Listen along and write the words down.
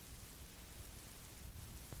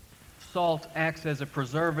Salt acts as a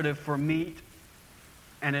preservative for meat,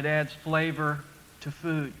 and it adds flavor to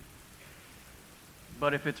food.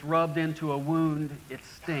 But if it's rubbed into a wound, it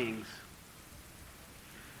stings.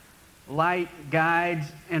 Light guides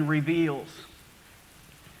and reveals,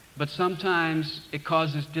 but sometimes it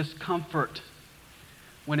causes discomfort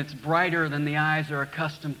when it's brighter than the eyes are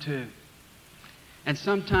accustomed to. And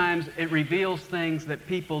sometimes it reveals things that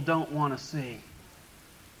people don't want to see.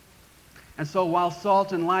 And so while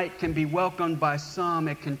salt and light can be welcomed by some,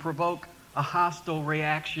 it can provoke a hostile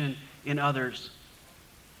reaction in others.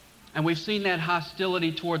 And we've seen that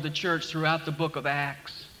hostility toward the church throughout the book of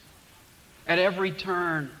Acts. At every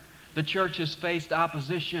turn, the church has faced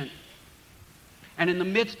opposition. And in the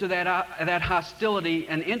midst of that hostility,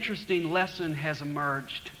 an interesting lesson has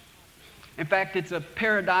emerged. In fact, it's a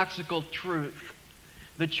paradoxical truth.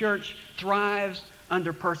 The church thrives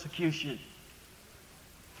under persecution.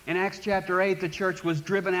 In Acts chapter 8, the church was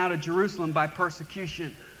driven out of Jerusalem by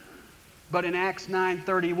persecution. But in Acts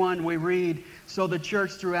 9:31, we read, "So the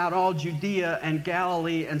church throughout all Judea and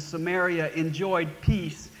Galilee and Samaria enjoyed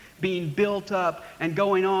peace, being built up and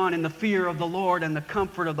going on in the fear of the Lord and the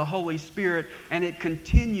comfort of the Holy Spirit, and it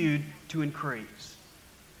continued to increase."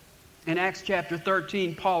 In Acts chapter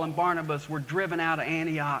 13, Paul and Barnabas were driven out of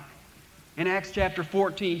Antioch. In Acts chapter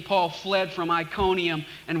 14, Paul fled from Iconium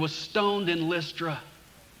and was stoned in Lystra.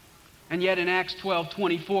 And yet in Acts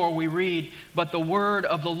 12:24 we read, "But the word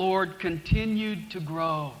of the Lord continued to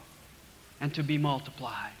grow and to be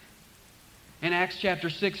multiplied." In Acts chapter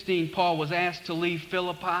 16, Paul was asked to leave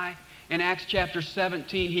Philippi. In Acts chapter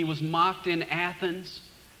 17, he was mocked in Athens.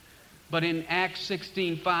 But in Acts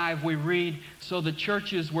 16:5 we read, "So the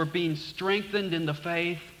churches were being strengthened in the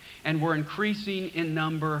faith and were increasing in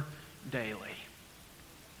number daily."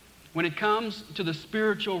 When it comes to the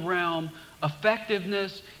spiritual realm,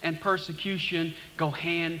 effectiveness and persecution go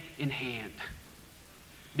hand in hand.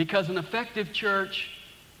 Because an effective church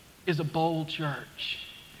is a bold church.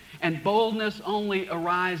 And boldness only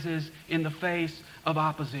arises in the face of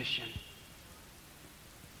opposition.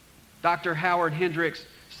 Dr. Howard Hendricks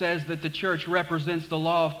says that the church represents the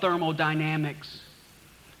law of thermodynamics.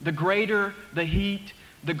 The greater the heat,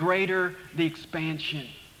 the greater the expansion.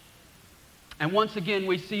 And once again,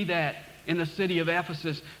 we see that in the city of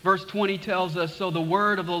Ephesus. Verse 20 tells us, "So the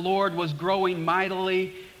word of the Lord was growing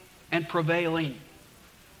mightily and prevailing."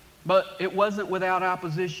 But it wasn't without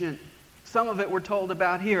opposition. Some of it we're told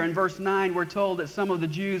about here. In verse 9, we're told that some of the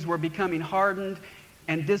Jews were becoming hardened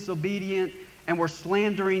and disobedient and were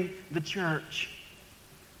slandering the church.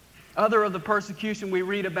 Other of the persecution we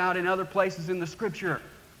read about in other places in the Scripture.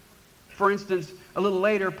 For instance, a little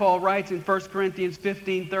later, Paul writes in 1 Corinthians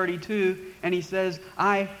 15:32, and he says,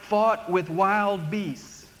 "I fought with wild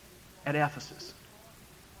beasts at Ephesus."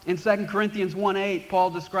 In 2 Corinthians 1:8,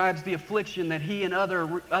 Paul describes the affliction that he and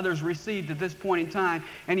others received at this point in time,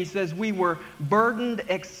 and he says, "We were burdened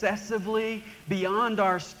excessively beyond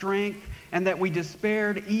our strength, and that we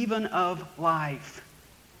despaired even of life."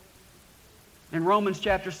 In Romans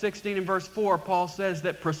chapter 16 and verse 4, Paul says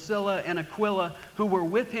that Priscilla and Aquila, who were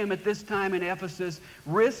with him at this time in Ephesus,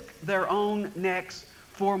 risked their own necks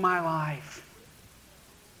for my life.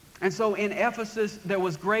 And so in Ephesus, there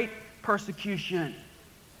was great persecution,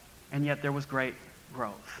 and yet there was great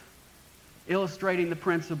growth, illustrating the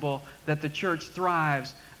principle that the church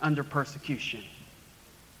thrives under persecution.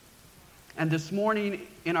 And this morning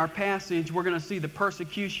in our passage, we're going to see the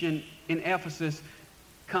persecution in Ephesus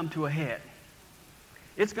come to a head.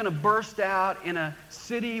 It's going to burst out in a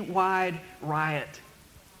city-wide riot.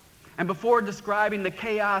 And before describing the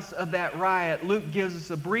chaos of that riot, Luke gives us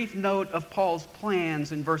a brief note of Paul's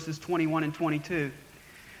plans in verses 21 and 22.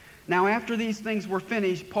 "Now after these things were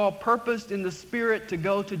finished, Paul purposed in the Spirit to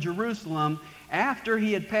go to Jerusalem after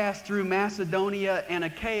he had passed through Macedonia and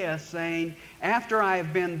Achaia, saying, 'After I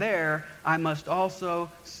have been there, I must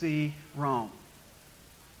also see Rome.'"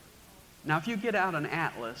 Now if you get out an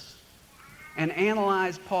atlas and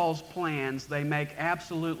analyze Paul's plans, they make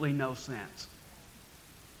absolutely no sense.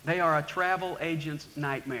 They are a travel agent's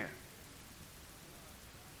nightmare.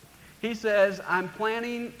 He says, "I'm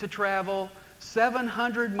planning to travel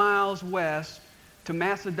 700 miles west to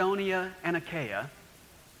Macedonia and Achaia.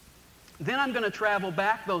 Then I'm going to travel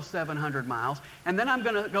back those 700 miles, and then I'm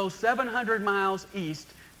going to go 700 miles east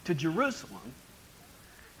to Jerusalem.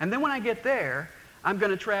 And then when I get there, I'm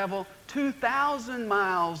going to travel 2,000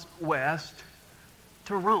 miles west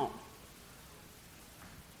to Rome."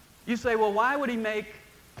 You say, well, why would he make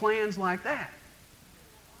plans like that?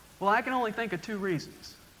 Well, I can only think of two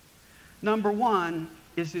reasons. Number one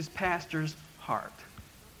is his pastor's heart.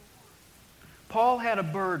 Paul had a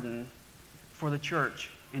burden for the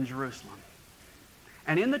church in Jerusalem.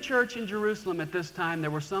 And in the church in Jerusalem at this time,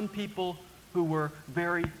 there were some people who were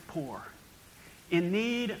very poor, in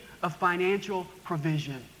need of financial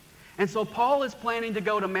provision. And so Paul is planning to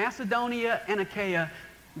go to Macedonia and Achaia,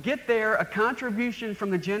 get there a contribution from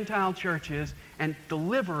the Gentile churches, and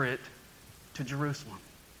deliver it to Jerusalem.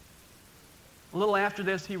 A little after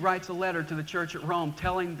this, he writes a letter to the church at Rome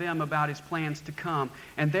telling them about his plans to come.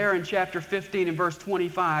 And there in chapter 15 and verse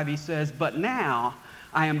 25, he says, "But now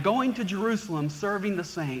I am going to Jerusalem serving the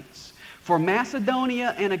saints. For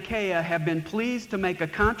Macedonia and Achaia have been pleased to make a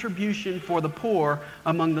contribution for the poor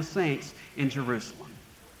among the saints in Jerusalem."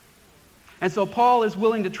 And so Paul is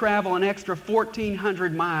willing to travel an extra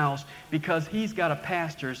 1,400 miles because he's got a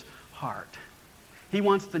pastor's heart. He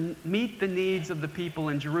wants to meet the needs of the people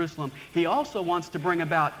in Jerusalem. He also wants to bring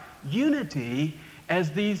about unity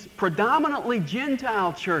as these predominantly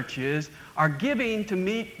Gentile churches are giving to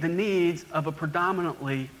meet the needs of a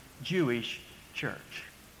predominantly Jewish church.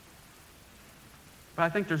 But I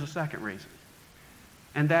think there's a second reason,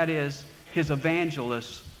 and that is his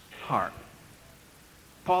evangelist's heart.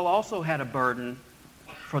 Paul also had a burden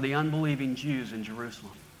for the unbelieving Jews in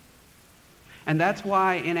Jerusalem. And that's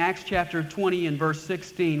why in Acts chapter 20 and verse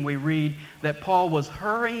 16 we read that Paul was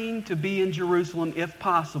hurrying to be in Jerusalem, if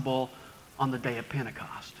possible, on the day of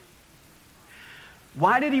Pentecost.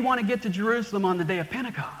 Why did he want to get to Jerusalem on the day of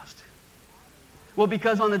Pentecost? Well,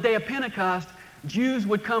 because on the day of Pentecost, Jews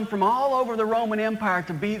would come from all over the Roman Empire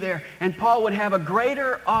to be there, and Paul would have a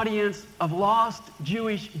greater audience of lost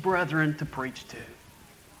Jewish brethren to preach to.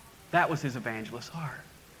 That was his evangelist's heart.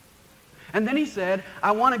 And then he said,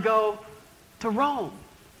 "I want to go to Rome."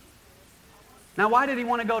 Now, why did he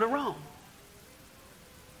want to go to Rome?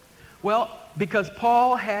 Well, because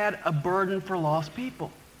Paul had a burden for lost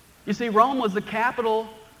people. You see, Rome was the capital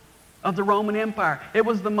of the Roman Empire. It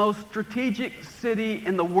was the most strategic city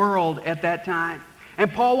in the world at that time.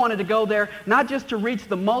 And Paul wanted to go there not just to reach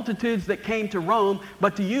the multitudes that came to Rome,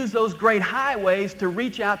 but to use those great highways to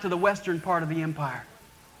reach out to the western part of the empire.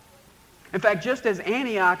 In fact, just as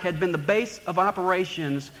Antioch had been the base of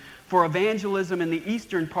operations for evangelism in the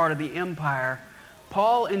eastern part of the empire,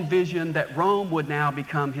 Paul envisioned that Rome would now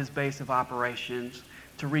become his base of operations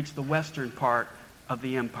to reach the western part of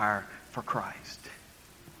the empire for Christ.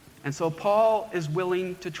 And so Paul is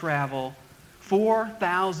willing to travel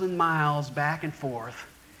 4,000 miles back and forth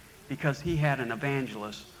because he had an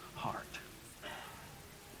evangelist's heart.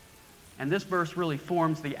 And this verse really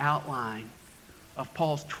forms the outline of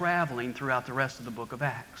Paul's traveling throughout the rest of the book of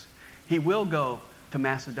Acts. He will go to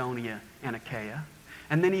Macedonia and Achaia,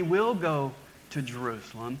 and then he will go to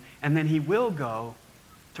Jerusalem, and then he will go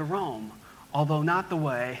to Rome, although not the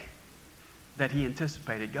way that he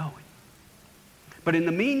anticipated going. But in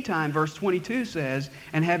the meantime, verse 22 says,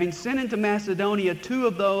 "And having sent into Macedonia two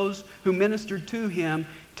of those who ministered to him,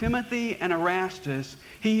 Timothy and Erastus,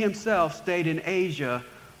 he himself stayed in Asia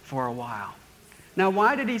for a while." Now,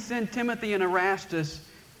 why did he send Timothy and Erastus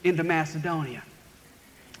into Macedonia?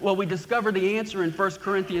 Well, we discover the answer in 1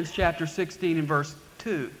 Corinthians chapter 16 and verse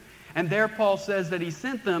 2. And there Paul says that he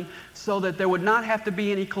sent them so that there would not have to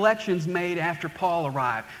be any collections made after Paul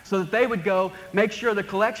arrived. So that they would go, make sure the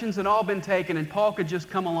collections had all been taken, and Paul could just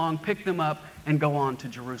come along, pick them up, and go on to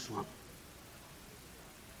Jerusalem.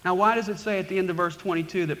 Now, why does it say at the end of verse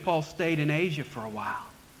 22 that Paul stayed in Asia for a while?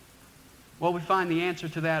 Well, we find the answer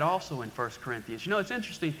to that also in 1 Corinthians. You know, it's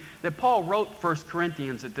interesting that Paul wrote 1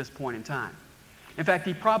 Corinthians at this point in time. In fact,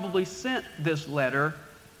 he probably sent this letter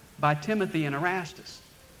by Timothy and Erastus.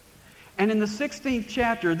 And in the 16th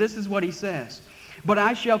chapter, this is what he says. "But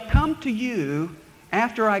I shall come to you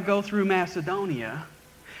after I go through Macedonia,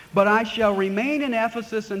 but I shall remain in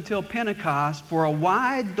Ephesus until Pentecost, for a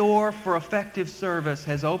wide door for effective service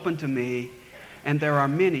has opened to me, and there are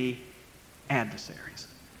many adversaries."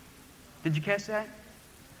 Did you catch that?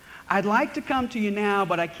 "I'd like to come to you now,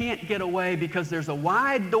 but I can't get away because there's a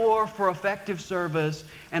wide door for effective service,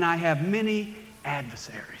 and I have many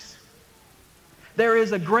adversaries." There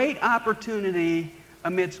is a great opportunity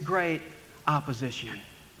amidst great opposition.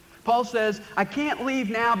 Paul says, "I can't leave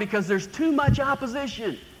now because there's too much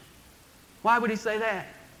opposition." Why would he say that?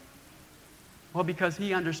 Well, because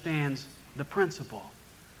he understands the principle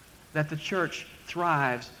that the church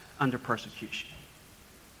thrives under persecution.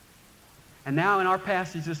 And now in our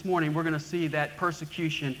passage this morning, we're going to see that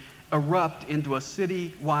persecution erupt into a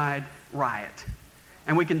city-wide riot.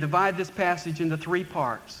 And we can divide this passage into three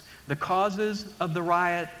parts: the causes of the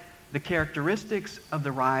riot, the characteristics of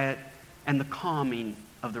the riot, and the calming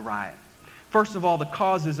of the riot. First of all, the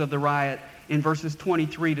causes of the riot in verses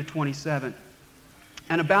 23 to 27.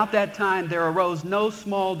 And about that time there arose no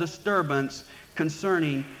small disturbance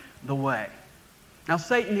concerning the way. Now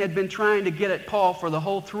Satan had been trying to get at Paul for the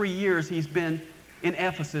whole 3 years he's been in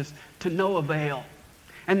Ephesus, to no avail.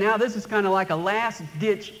 And now this is kind of like a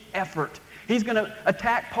last-ditch effort. He's going to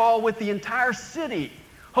attack Paul with the entire city,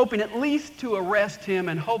 hoping at least to arrest him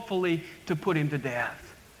and hopefully to put him to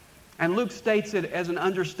death. And Luke states it as an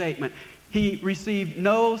understatement. He received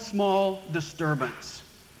no small disturbance.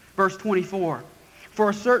 Verse 24,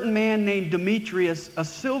 for a certain man named Demetrius, a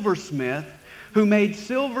silversmith, who made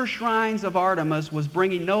silver shrines of Artemis, was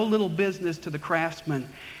bringing no little business to the craftsmen.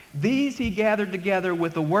 These he gathered together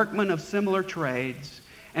with the workmen of similar trades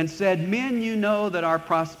and said, men, you know that our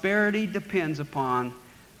prosperity depends upon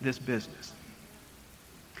this business.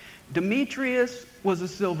 Demetrius was a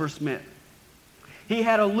silversmith. He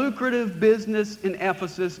had a lucrative business in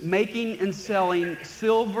Ephesus, making and selling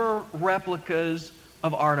silver replicas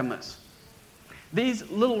of Artemis. These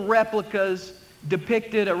little replicas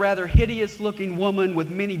depicted a rather hideous-looking woman with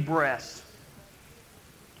many breasts.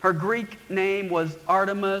 Her Greek name was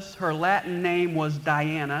Artemis. Her Latin name was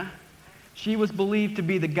Diana. She was believed to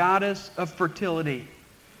be the goddess of fertility.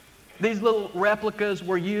 These little replicas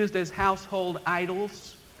were used as household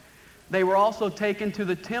idols. They were also taken to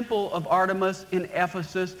the temple of Artemis in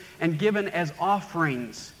Ephesus and given as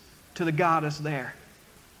offerings to the goddess there.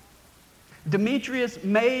 Demetrius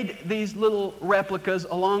made these little replicas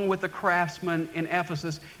along with the craftsmen in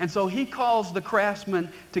Ephesus, and so he calls the craftsmen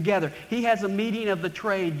together. He has a meeting of the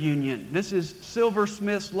trade union. This is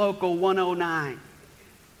Silversmiths Local 109.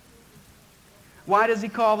 Why does he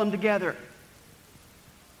call them together?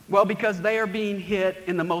 Well, because they are being hit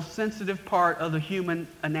in the most sensitive part of the human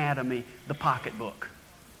anatomy, the pocketbook.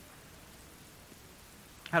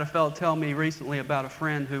 I had a fellow tell me recently about a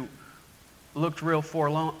friend who looked real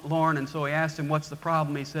forlorn, and so he asked him, what's the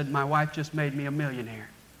problem? He said, my wife just made me a millionaire.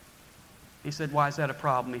 He said, why is that a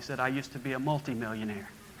problem? He said, I used to be a multimillionaire.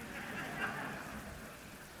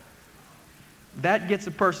 That gets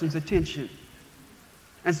a person's attention.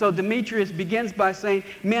 And so Demetrius begins by saying,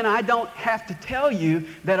 men, I don't have to tell you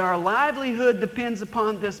that our livelihood depends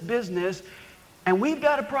upon this business, and we've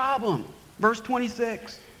got a problem. Verse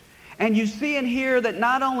 26. And you see and hear that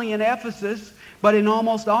not only in Ephesus, but in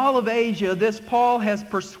almost all of Asia, this Paul has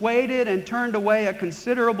persuaded and turned away a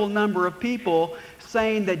considerable number of people,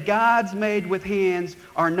 saying that gods made with hands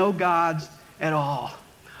are no gods at all.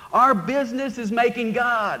 Our business is making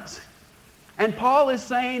gods. And Paul is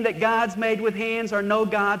saying that gods made with hands are no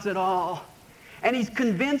gods at all. And he's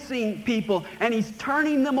convincing people, and he's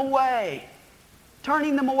turning them away.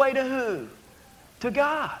 Turning them away to who? To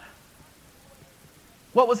God.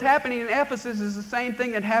 What was happening in Ephesus is the same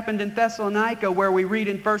thing that happened in Thessalonica, where we read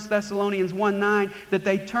in 1 Thessalonians 1:9 that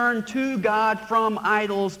they turned to God from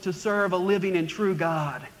idols to serve a living and true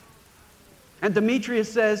God. And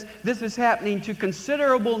Demetrius says this is happening to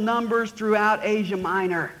considerable numbers throughout Asia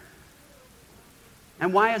Minor.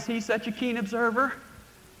 And why is he such a keen observer?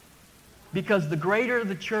 Because the greater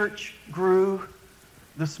the church grew,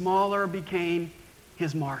 the smaller became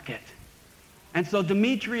his market. And so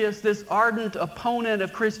Demetrius, this ardent opponent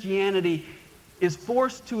of Christianity, is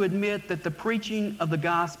forced to admit that the preaching of the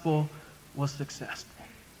gospel was successful.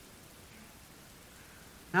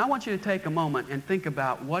 Now I want you to take a moment and think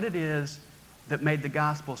about what it is that made the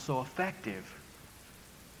gospel so effective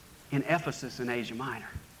in Ephesus and Asia Minor.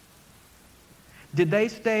 Did they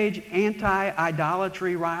stage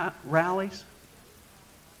anti-idolatry rallies?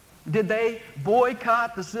 Did they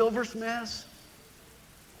boycott the silversmiths?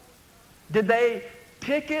 Did they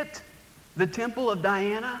picket the temple of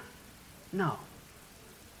Diana? No.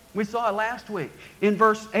 We saw it last week. In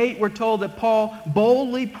verse 8, we're told that Paul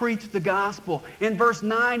boldly preached the gospel. In verse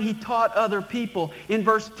 9, he taught other people. In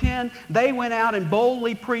verse 10, they went out and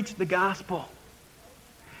boldly preached the gospel.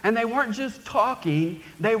 And they weren't just talking,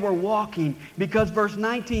 they were walking. Because verse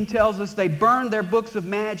 19 tells us they burned their books of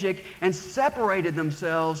magic and separated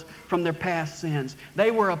themselves from their past sins.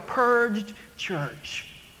 They were a purged church.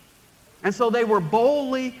 And so they were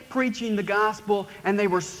boldly preaching the gospel, and they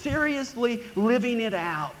were seriously living it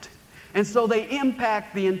out. And so they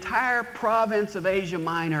impact the entire province of Asia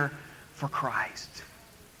Minor for Christ.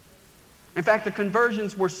 In fact, the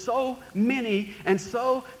conversions were so many and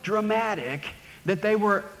so dramatic that they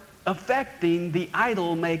were affecting the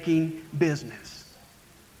idol-making business.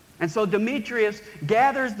 And so Demetrius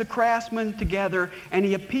gathers the craftsmen together, and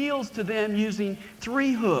he appeals to them using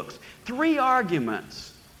three hooks, three arguments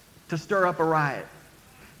to stir up a riot.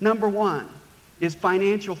 Number one is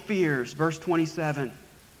financial fears, verse 27.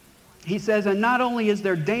 He says, and not only is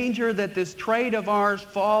there danger that this trade of ours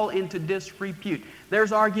fall into disrepute.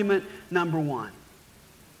 There's argument number one.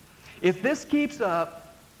 If this keeps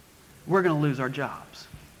up, we're going to lose our jobs.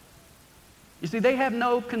 You see, they have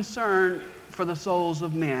no concern for the souls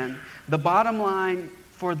of men. The bottom line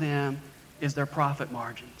for them is their profit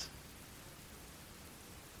margins.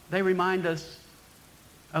 They remind us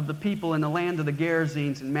of the people in the land of the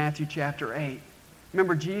Gerasenes in Matthew chapter 8.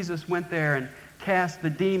 Remember, Jesus went there and cast the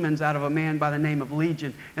demons out of a man by the name of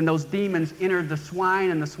Legion, and those demons entered the swine,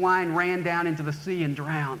 and the swine ran down into the sea and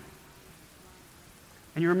drowned.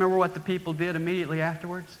 And you remember what the people did immediately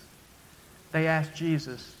afterwards? They asked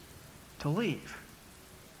Jesus to leave.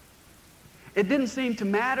 It didn't seem to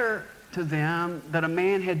matter to them that a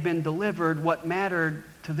man had been delivered. What mattered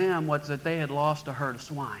to them was that they had lost a herd of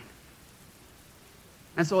swine.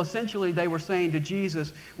 And so essentially they were saying to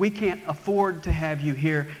Jesus, we can't afford to have you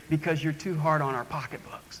here because you're too hard on our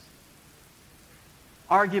pocketbooks.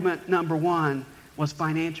 Argument number one was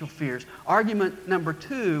financial fears. Argument number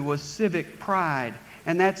two was civic pride.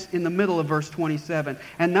 And that's in the middle of verse 27.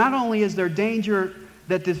 And not only is there danger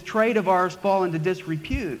that this trade of ours fall into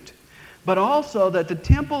disrepute, but also that the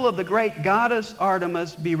temple of the great goddess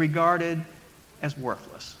Artemis be regarded as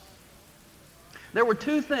worthless. There were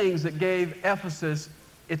two things that gave Ephesus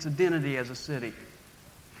its identity as a city.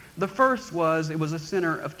 The first was it was a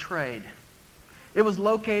center of trade. It was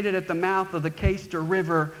located at the mouth of the Cayster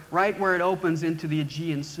River, right where it opens into the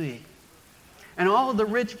Aegean Sea. And all of the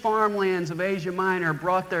rich farmlands of Asia Minor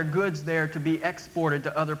brought their goods there to be exported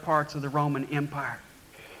to other parts of the Roman Empire.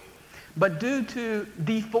 But due to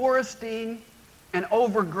deforesting and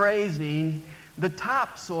overgrazing, the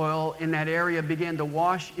topsoil in that area began to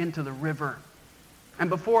wash into the river. And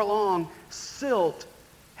before long, silt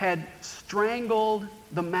had strangled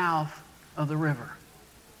the mouth of the river.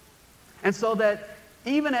 And so that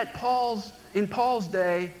even in Paul's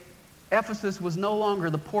day, Ephesus was no longer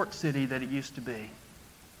the port city that it used to be.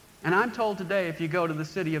 And I'm told today, if you go to the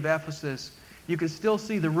city of Ephesus, you can still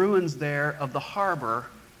see the ruins there of the harbor,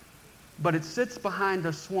 but it sits behind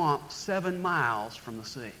a swamp 7 miles from the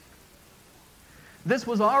sea. This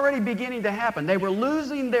was already beginning to happen. They were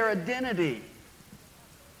losing their identity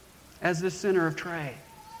as this center of trade.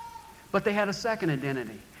 But they had a second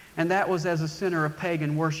identity, and that was as a center of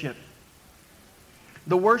pagan worship.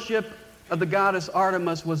 The worship of the goddess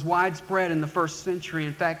Artemis was widespread in the first century.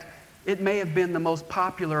 In fact, it may have been the most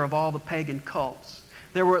popular of all the pagan cults.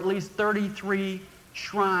 There were at least 33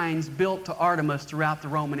 shrines built to Artemis throughout the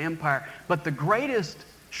Roman Empire, but the greatest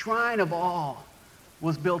shrine of all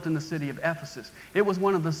was built in the city of Ephesus. It was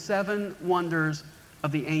one of the 7 wonders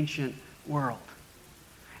of the ancient world.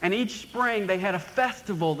 And each spring they had a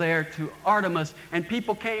festival there to Artemis, and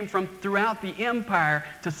people came from throughout the empire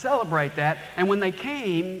to celebrate that. And when they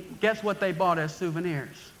came, guess what they bought as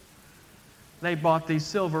souvenirs? They bought these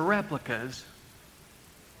silver replicas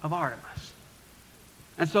of Artemis.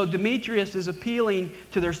 And so Demetrius is appealing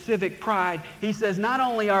to their civic pride. He says, not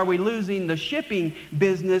only are we losing the shipping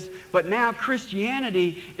business, but now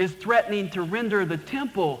Christianity is threatening to render the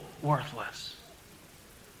temple worthless.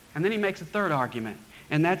 And then he makes a third argument.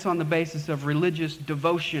 And that's on the basis of religious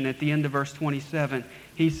devotion at the end of verse 27.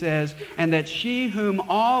 He says, and that she whom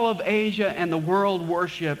all of Asia and the world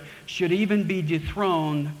worship should even be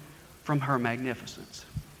dethroned from her magnificence.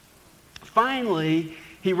 Finally,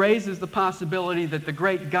 he raises the possibility that the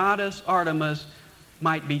great goddess Artemis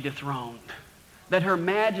might be dethroned, that her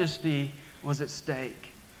majesty was at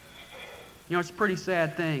stake. You know, it's a pretty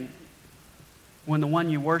sad thing when the one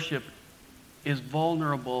you worship is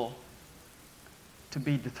vulnerable to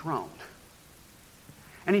be dethroned.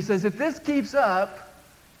 And he says, if this keeps up,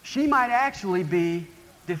 she might actually be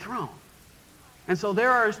dethroned. And so there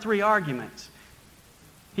are his 3 arguments.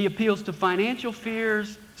 He appeals to financial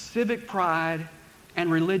fears, civic pride, and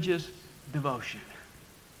religious devotion.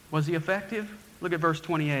 Was he effective? Look at verse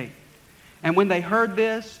 28. And when they heard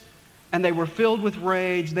this, and they were filled with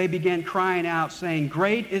rage, they began crying out, saying,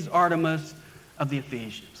 great is Artemis of the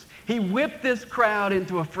Ephesians. He whipped this crowd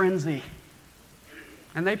into a frenzy.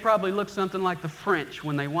 And they probably looked something like the French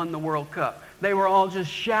when they won the World Cup. They were all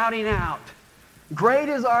just shouting out, great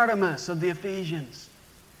is Artemis of the Ephesians.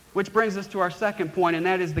 Which brings us to our second point, and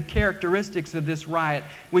that is the characteristics of this riot.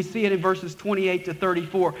 We see it in verses 28 to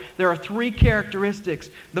 34. There are 3 characteristics.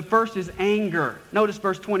 The first is anger. Notice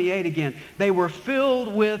verse 28 again. They were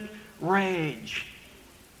filled with rage.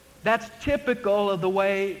 That's typical of the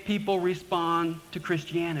way people respond to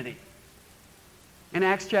Christianity. In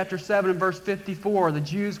Acts chapter 7 and verse 54, the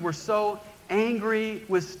Jews were so angry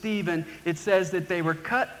with Stephen, it says that they were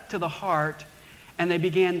cut to the heart and they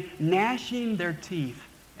began gnashing their teeth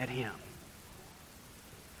at him.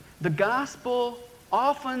 The gospel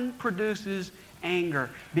often produces anger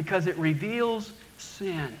because it reveals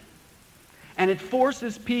sin. And it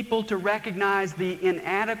forces people to recognize the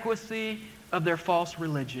inadequacy of their false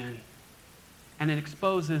religion. And it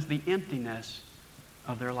exposes the emptiness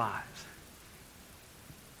of their lives.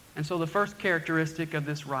 And so the first characteristic of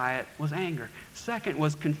this riot was anger. Second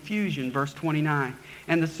was confusion, verse 29.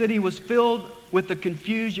 And the city was filled with the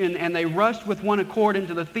confusion, and they rushed with one accord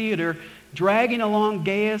into the theater, dragging along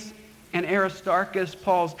Gaius and Aristarchus,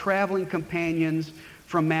 Paul's traveling companions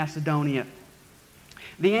from Macedonia.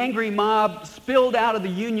 The angry mob spilled out of the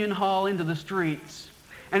Union Hall into the streets.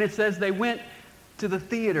 And it says they went to the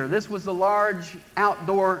theater. This was a large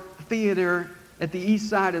outdoor theater at the east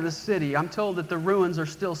side of the city. I'm told that the ruins are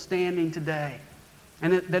still standing today,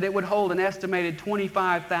 and that it would hold an estimated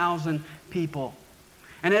 25,000 people.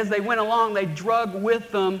 And as they went along, they drug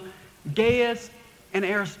with them Gaius and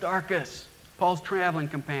Aristarchus, Paul's traveling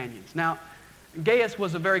companions. Now, Gaius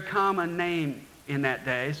was a very common name in that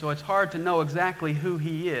day, so it's hard to know exactly who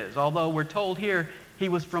he is, although we're told here he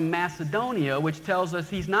was from Macedonia, which tells us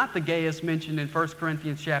he's not the Gaius mentioned in 1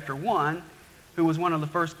 Corinthians chapter 1, who was one of the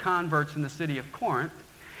first converts in the city of Corinth.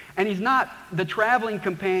 And he's not the traveling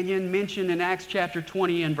companion mentioned in Acts chapter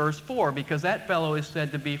 20 and verse 4, because that fellow is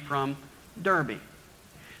said to be from Derbe.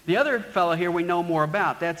 The other fellow here we know more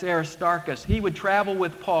about. That's Aristarchus. He would travel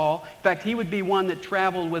with Paul. In fact, he would be one that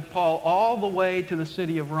traveled with Paul all the way to the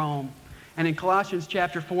city of Rome. And in Colossians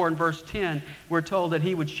chapter 4 and verse 10, we're told that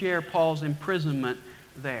he would share Paul's imprisonment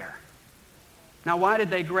there. Now, why did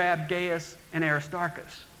they grab Gaius and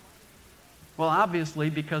Aristarchus? Well, obviously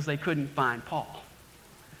because they couldn't find Paul.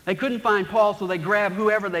 They couldn't find Paul, so they grab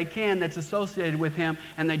whoever they can that's associated with him,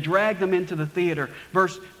 and they drag them into the theater.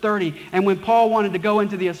 Verse 30, and when Paul wanted to go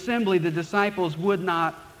into the assembly, the disciples would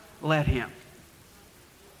not let him.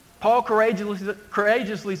 Paul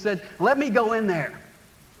courageously said, let me go in there.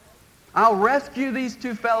 I'll rescue these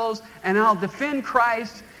two fellows, and I'll defend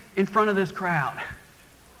Christ in front of this crowd.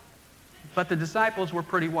 But the disciples were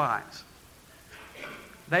pretty wise.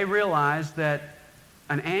 They realized that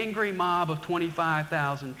an angry mob of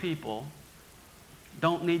 25,000 people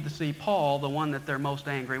don't need to see Paul, the one that they're most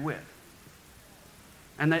angry with.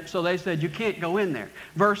 And so they said, you can't go in there.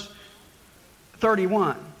 Verse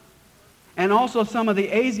 31. And also some of the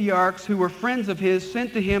Asiarchs who were friends of his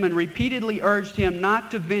sent to him and repeatedly urged him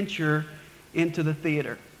not to venture into the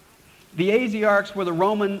theater. The Asiarchs were the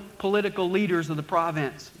Roman political leaders of the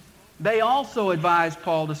province. They also advised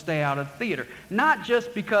Paul to stay out of the theater, not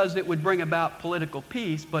just because it would bring about political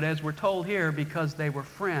peace, but as we're told here, because they were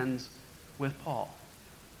friends with Paul.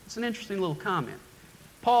 It's an interesting little comment.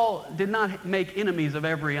 Paul did not make enemies of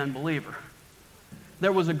every unbeliever.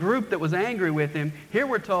 There was a group that was angry with him. Here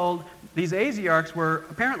we're told these Asiarchs were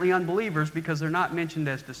apparently unbelievers because they're not mentioned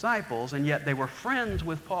as disciples, and yet they were friends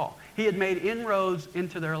with Paul. He had made inroads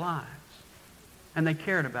into their lives, and they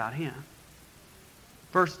cared about him.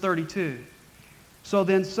 Verse 32, so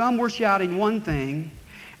then some were shouting one thing,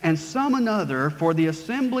 and some another, for the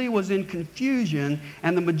assembly was in confusion,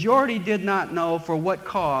 and the majority did not know for what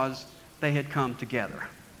cause they had come together.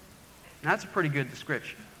 That's a pretty good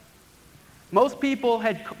description. Most people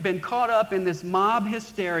had been caught up in this mob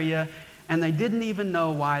hysteria, and they didn't even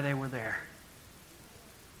know why they were there.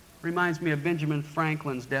 Reminds me of Benjamin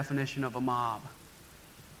Franklin's definition of a mob.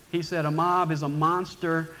 He said a mob is a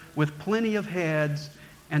monster with plenty of heads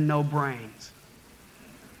and no brains.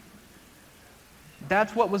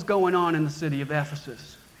 That's what was going on in the city of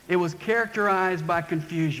Ephesus. It was characterized by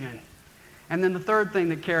confusion. And then the third thing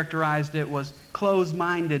that characterized it was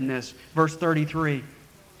closed-mindedness. Verse 33.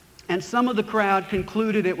 And some of the crowd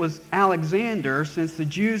concluded it was Alexander, since the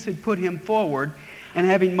Jews had put him forward, and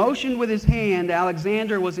having motioned with his hand,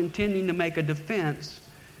 Alexander was intending to make a defense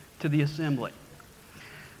to the assembly.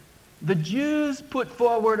 The Jews put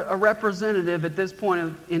forward a representative at this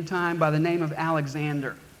point in time by the name of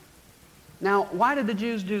Alexander. Now, why did the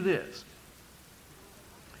Jews do this?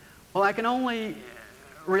 Well, I can only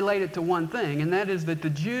relate it to one thing, and that is that the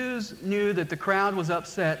Jews knew that the crowd was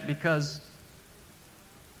upset because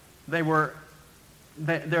their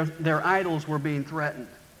idols were being threatened.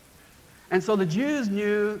 And so the Jews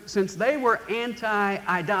knew, since they were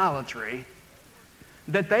anti-idolatry,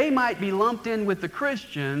 that they might be lumped in with the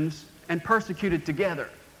Christians and persecuted together.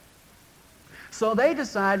 So they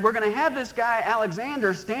decide, we're going to have this guy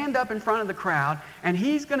Alexander stand up in front of the crowd, and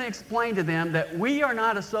he's going to explain to them that we are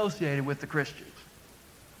not associated with the Christians.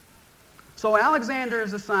 So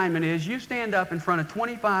Alexander's assignment is, you stand up in front of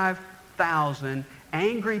 25,000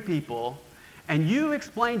 angry people, and you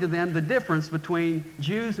explain to them the difference between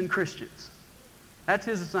Jews and Christians. That's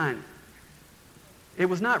his assignment. It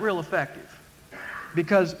was not real effective,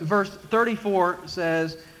 because verse 34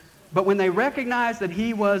 says, but when they recognized that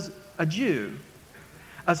he was a Jew.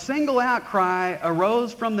 A single outcry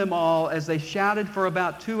arose from them all as they shouted for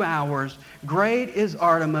about 2 hours, "Great is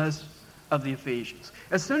Artemis of the Ephesians."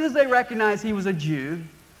 As soon as they recognized he was a Jew,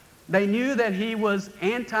 they knew that he was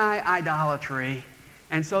anti-idolatry,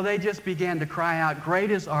 and so they just began to cry out, "Great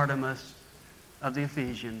is Artemis of the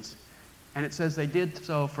Ephesians." And it says they did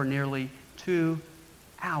so for nearly 2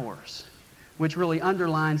 hours, which really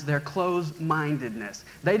underlines their closed-mindedness.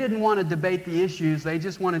 They didn't want to debate the issues. They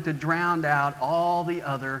just wanted to drown out all the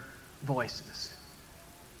other voices.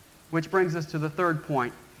 Which brings us to the third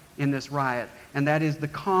point in this riot, and that is the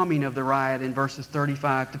calming of the riot in verses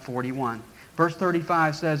 35 to 41. Verse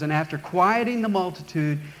 35 says, "And after quieting the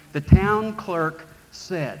multitude, the town clerk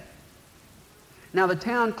said." Now, the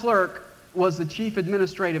town clerk was the chief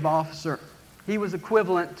administrative officer. He was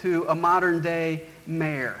equivalent to a modern-day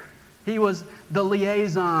mayor. He was the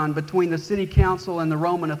liaison between the city council and the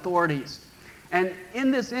Roman authorities. And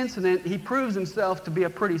in this incident, he proves himself to be a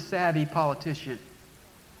pretty savvy politician,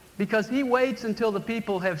 because he waits until the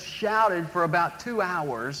people have shouted for about 2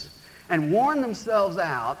 hours and worn themselves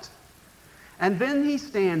out, and then he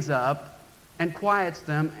stands up and quiets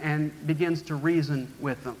them and begins to reason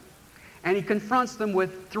with them. And he confronts them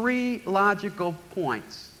with 3 logical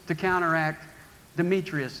points to counteract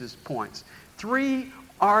Demetrius's points. 3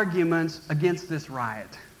 arguments against this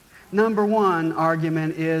riot. Number 1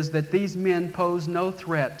 argument is that these men pose no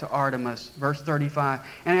threat to Artemis. Verse 35.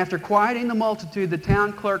 "And after quieting the multitude, the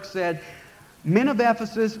town clerk said, 'Men of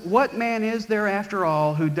Ephesus, what man is there after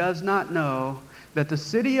all who does not know that the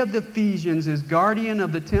city of the Ephesians is guardian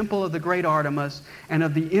of the temple of the great Artemis and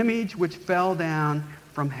of the image which fell down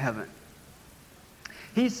from heaven?'"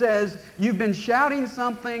 He says, you've been shouting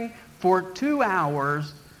something for 2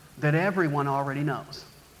 hours that everyone already knows.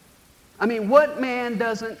 I mean, what man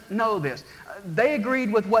doesn't know this? They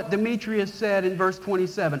agreed with what Demetrius said in verse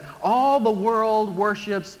 27. All the world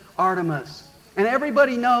worships Artemis. And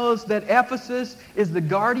everybody knows that Ephesus is the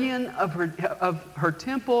guardian of her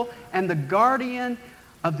temple and the guardian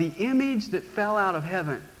of the image that fell out of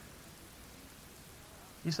heaven.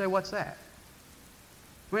 You say, what's that?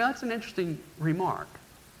 Well, that's an interesting remark,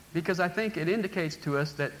 because I think it indicates to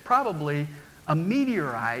us that probably a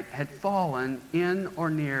meteorite had fallen in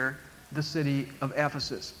or near the city of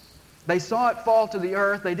Ephesus. They saw it fall to the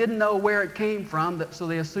earth. They didn't know where it came from, so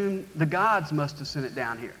they assumed the gods must have sent it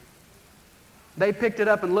down here. They picked it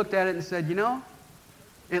up and looked at it and said, you know,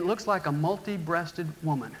 it looks like a multi-breasted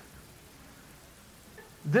woman.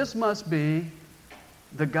 This must be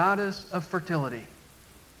the goddess of fertility.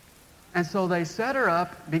 And so they set her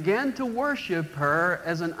up, began to worship her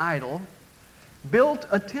as an idol, built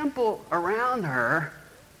a temple around her,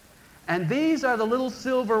 and these are the little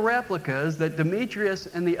silver replicas that Demetrius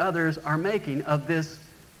and the others are making of this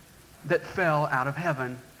that fell out of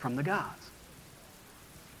heaven from the gods.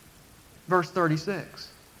 Verse 36.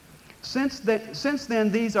 Since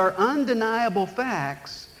then these are undeniable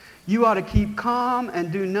facts, you ought to keep calm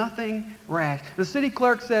and do nothing rash. The city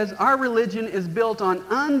clerk says our religion is built on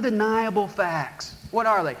undeniable facts. What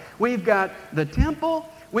are they? We've got the temple,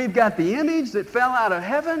 we've got the image that fell out of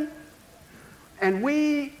heaven, and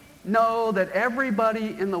we know that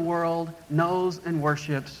everybody in the world knows and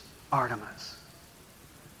worships Artemis.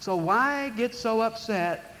 So why get so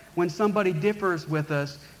upset when somebody differs with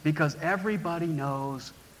us? Because everybody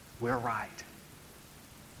knows we're right.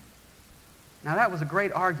 Now that was a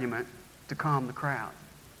great argument to calm the crowd.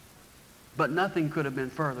 But nothing could have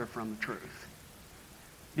been further from the truth.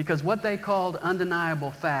 Because what they called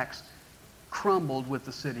undeniable facts crumbled with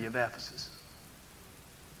the city of Ephesus.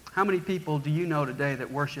 How many people do you know today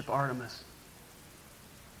that worship Artemis?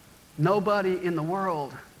 Nobody in the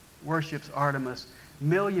world worships Artemis.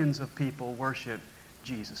 Millions of people worship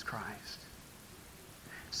Jesus Christ.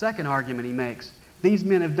 Second argument he makes, these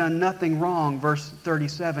men have done nothing wrong, verse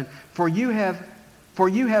 37. For you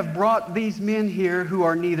have brought these men here who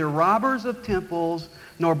are neither robbers of temples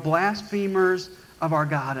nor blasphemers of our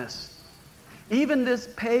goddess. Even this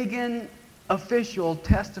pagan official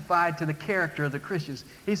testified to the character of the Christians.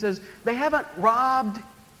 He says, they haven't robbed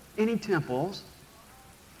any temples,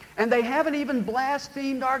 and they haven't even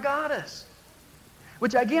blasphemed our goddess.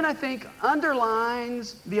 Which again, I think,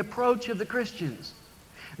 underlines the approach of the Christians.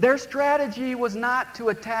 Their strategy was not to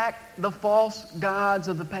attack the false gods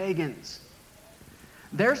of the pagans.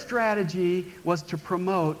 Their strategy was to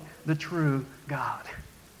promote the true God.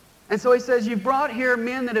 And so he says, you've brought here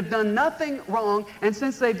men that have done nothing wrong, and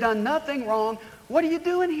since they've done nothing wrong, what are you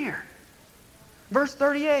doing here? Verse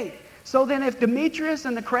 38, So then if Demetrius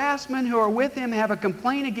and the craftsmen who are with him have a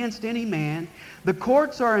complaint against any man, the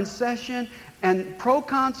courts are in session and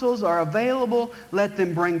proconsuls are available, let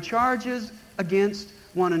them bring charges against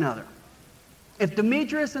one another. If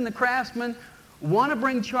Demetrius and the craftsmen want to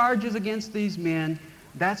bring charges against these men,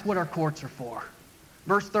 that's what our courts are for.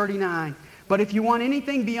 Verse 39, but if you want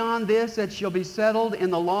anything beyond this, it shall be settled in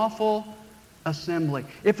the lawful assembly.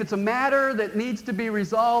 If it's a matter that needs to be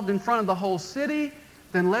resolved in front of the whole city,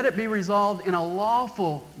 then let it be resolved in a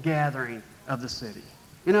lawful gathering of the city.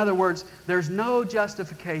 In other words, there's no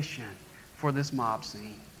justification for this mob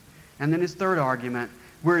scene. And then his third argument,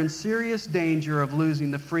 we're in serious danger of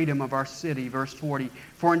losing the freedom of our city, verse 40.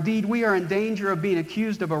 For indeed we are in danger of being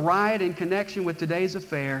accused of a riot in connection with today's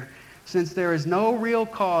affair, since there is no real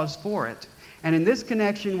cause for it. And in this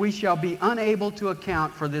connection we shall be unable to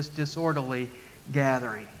account for this disorderly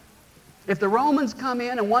gathering. If the Romans come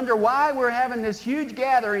in and wonder why we're having this huge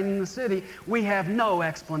gathering in the city, we have no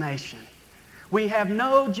explanation. We have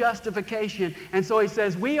no justification. And so he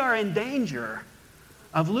says we are in danger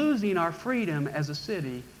of losing our freedom as a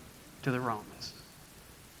city to the Romans.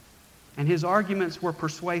 And his arguments were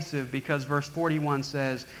persuasive because verse 41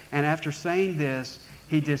 says, and after saying this,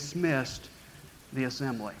 he dismissed the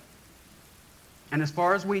assembly. And as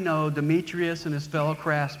far as we know, Demetrius and his fellow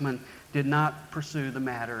craftsmen did not pursue the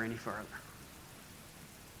matter any further.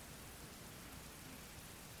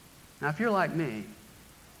 Now, if you're like me,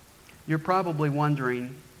 you're probably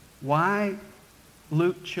wondering why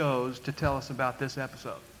Luke chose to tell us about this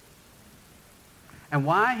episode and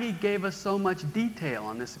why he gave us so much detail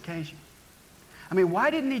on this occasion. I mean, why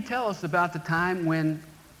didn't he tell us about the time when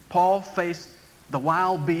Paul faced the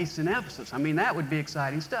wild beasts in Ephesus? I mean, that would be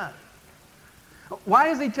exciting stuff. Why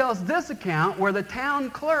does he tell us this account where the town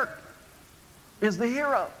clerk is the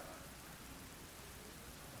hero?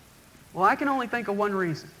 Well, I can only think of one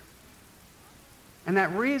reason. And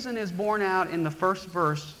that reason is borne out in the first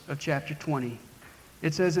verse of chapter 20.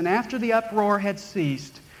 It says, and after the uproar had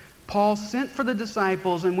ceased, Paul sent for the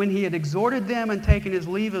disciples, and when he had exhorted them and taken his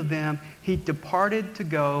leave of them, he departed to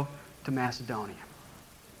go to Macedonia.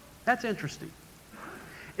 That's interesting.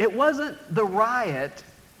 It wasn't the riot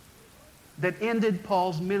that ended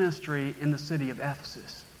Paul's ministry in the city of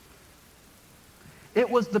Ephesus. It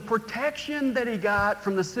was the protection that he got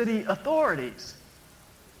from the city authorities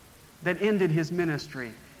that ended his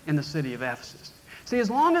ministry in the city of Ephesus. See, as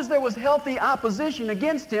long as there was healthy opposition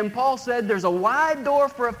against him, Paul said, there's a wide door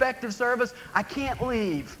for effective service. I can't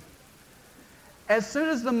leave. As soon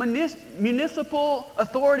as the municipal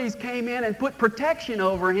authorities came in and put protection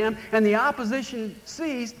over him and the opposition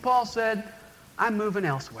ceased, Paul said, I'm moving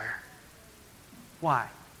elsewhere. Why?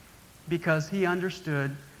 Because he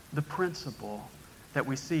understood the principle that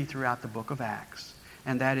we see throughout the book of Acts,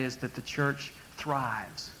 and that is that the church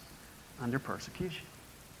thrives under persecution.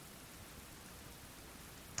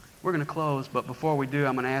 We're going to close, but before we do,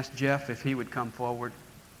 I'm going to ask Jeff if he would come forward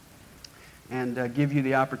and give you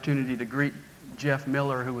the opportunity to greet Jeff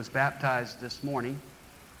Miller, who was baptized this morning.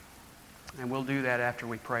 And we'll do that after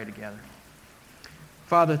we pray together.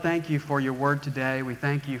 Father, thank you for your word today. We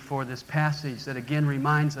thank you for this passage that again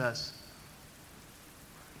reminds us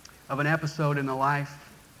of an episode in the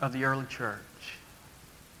life of the early church.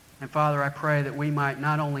 And Father, I pray that we might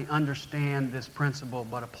not only understand this principle,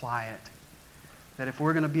 but apply it. That if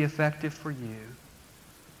we're going to be effective for you,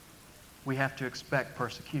 we have to expect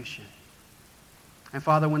persecution. And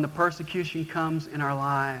Father, when the persecution comes in our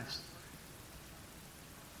lives,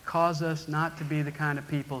 cause us not to be the kind of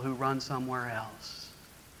people who run somewhere else,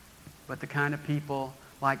 but the kind of people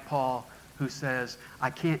like Paul who says,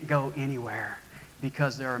 I can't go anywhere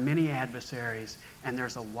because there are many adversaries and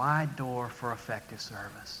there's a wide door for effective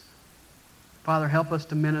service. Father, help us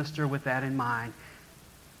to minister with that in mind,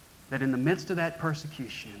 that in the midst of that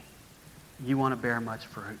persecution, you want to bear much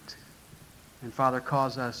fruit. And Father,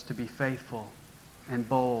 cause us to be faithful and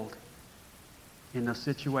bold in the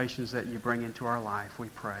situations that you bring into our life, we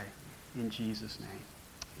pray in Jesus' name.